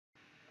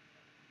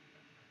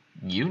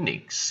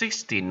Unit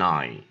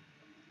 69.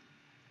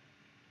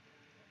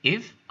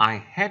 If I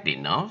had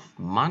enough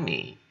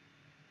money.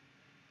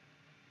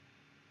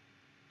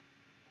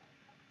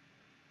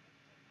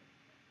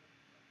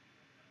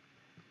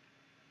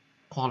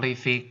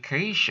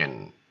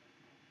 Qualification.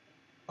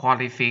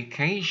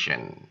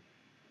 Qualification.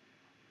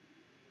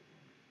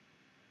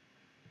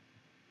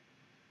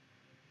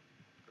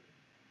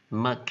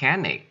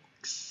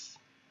 Mechanics.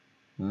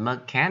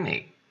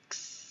 Mechanics.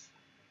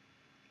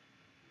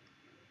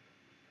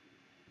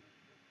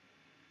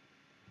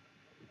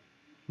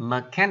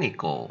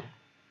 Mechanical.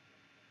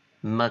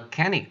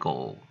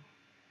 Mechanical.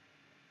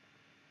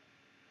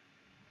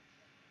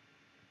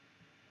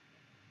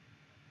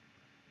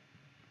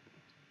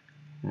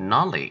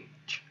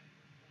 Knowledge.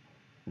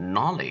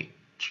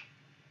 Knowledge.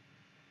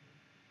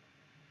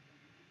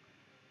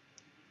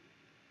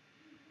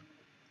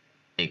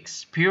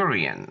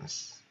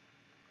 Experience.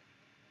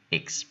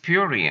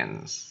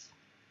 Experience.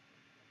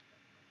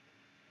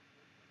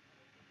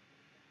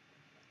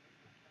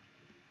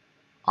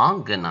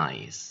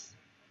 Organize.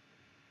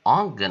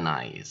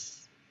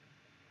 Organize.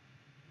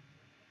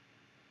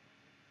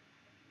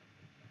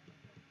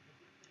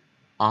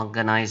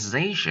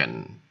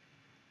 Organization.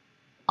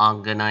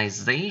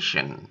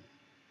 Organization.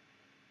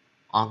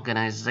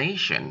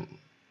 Organization.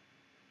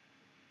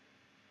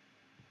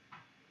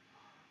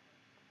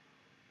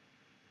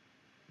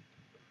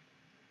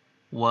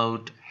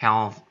 World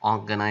Health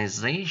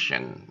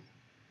Organization.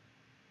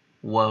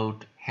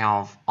 World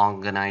Health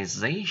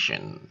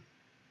Organization.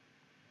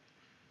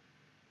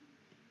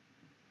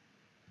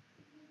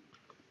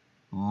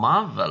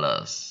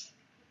 Marvelous.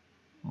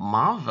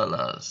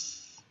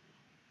 Marvelous.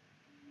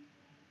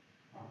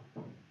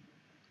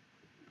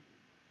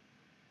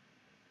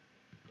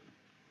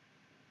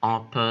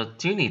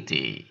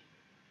 Opportunity.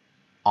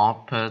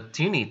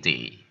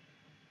 Opportunity.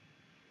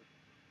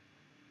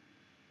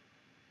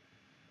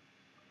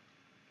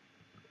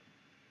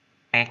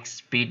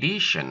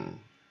 Expedition.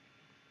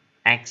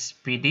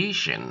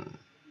 Expedition.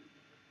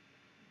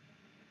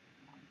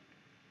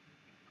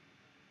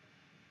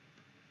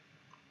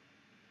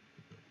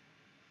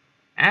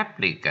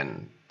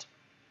 Applicant.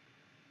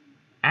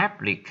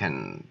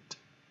 Applicant.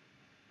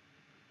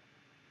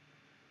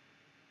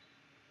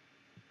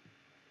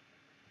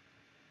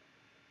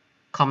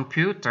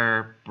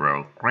 Computer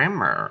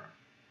programmer.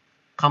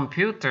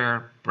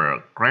 Computer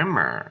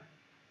programmer.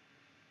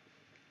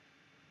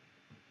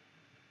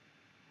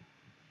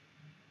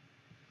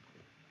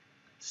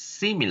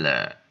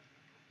 Similar.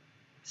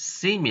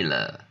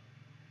 Similar.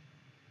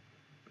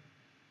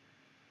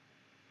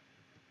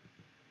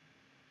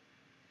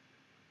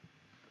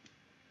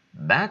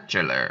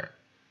 Bachelor.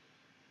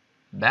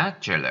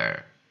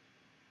 Bachelor.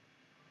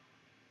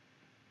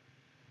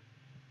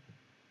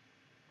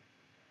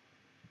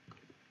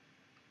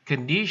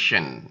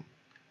 Condition.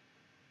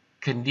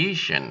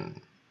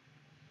 Condition.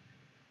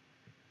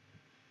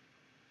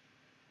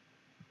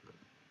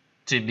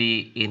 To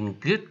be in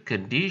good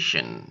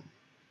condition.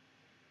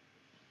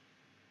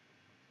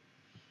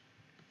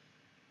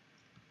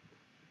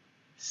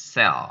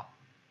 Sell.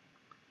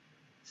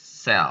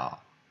 Sell.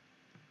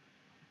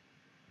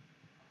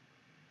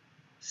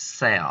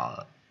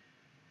 Sell.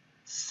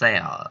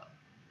 Sell.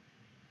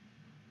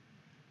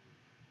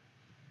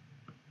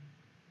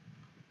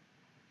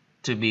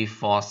 To be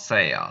for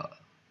sale.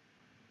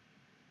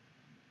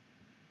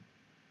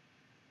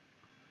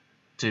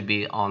 To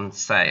be on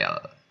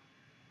sale.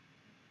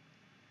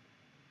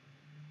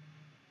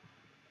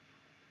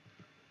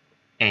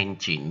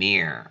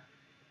 Engineer.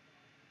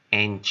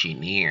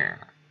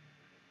 Engineer.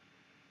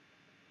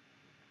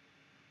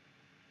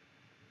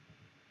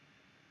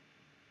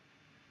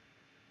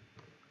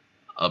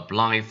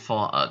 Apply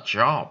for a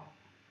job.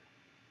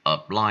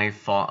 Apply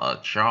for a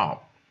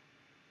job.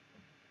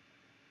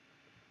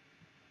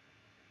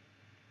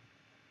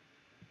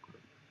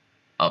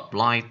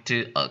 Apply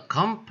to a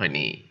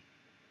company.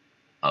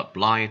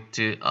 Apply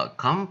to a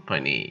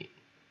company.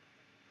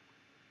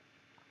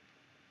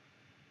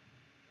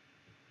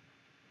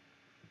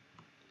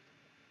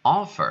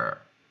 Offer.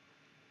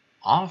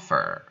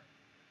 Offer.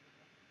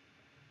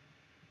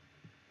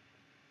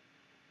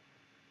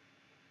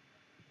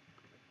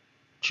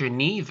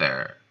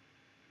 Geneva.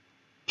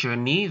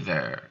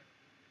 Geneva.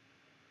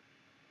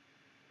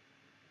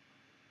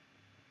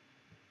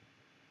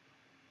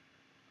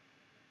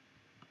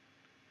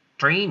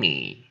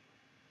 Trainee.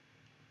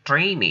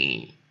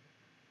 Trainee.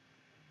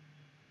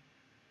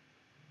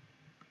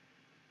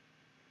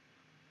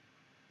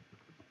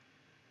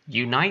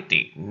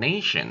 United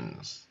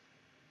Nations.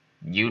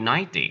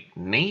 United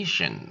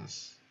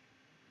Nations.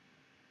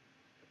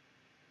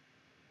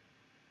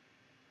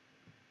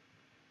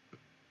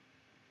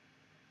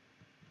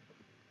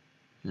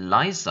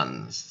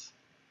 License.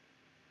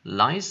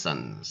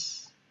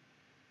 License.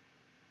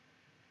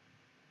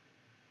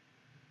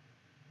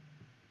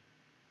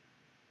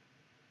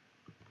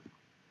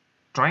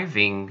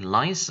 Driving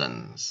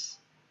license.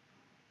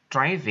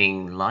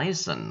 Driving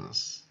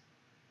license.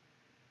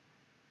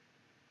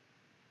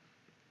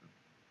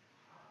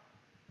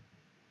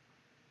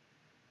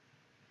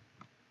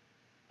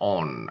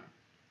 on,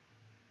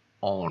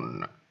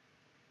 on.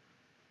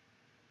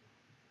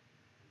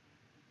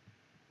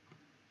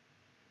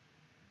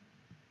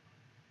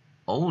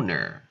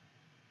 Owner,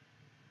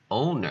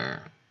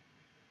 owner.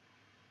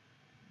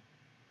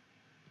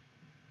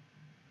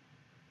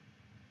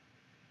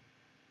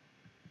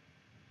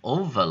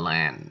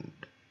 Overland,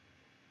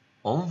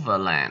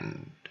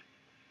 overland.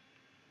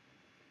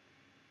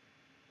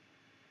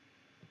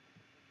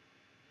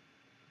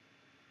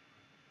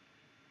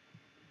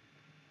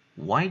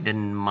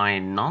 Widen my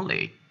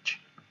knowledge,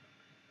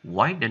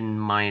 widen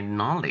my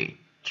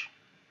knowledge.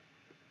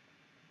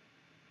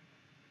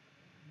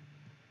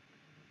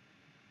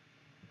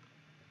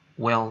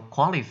 Well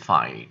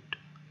qualified,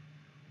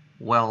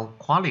 well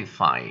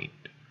qualified.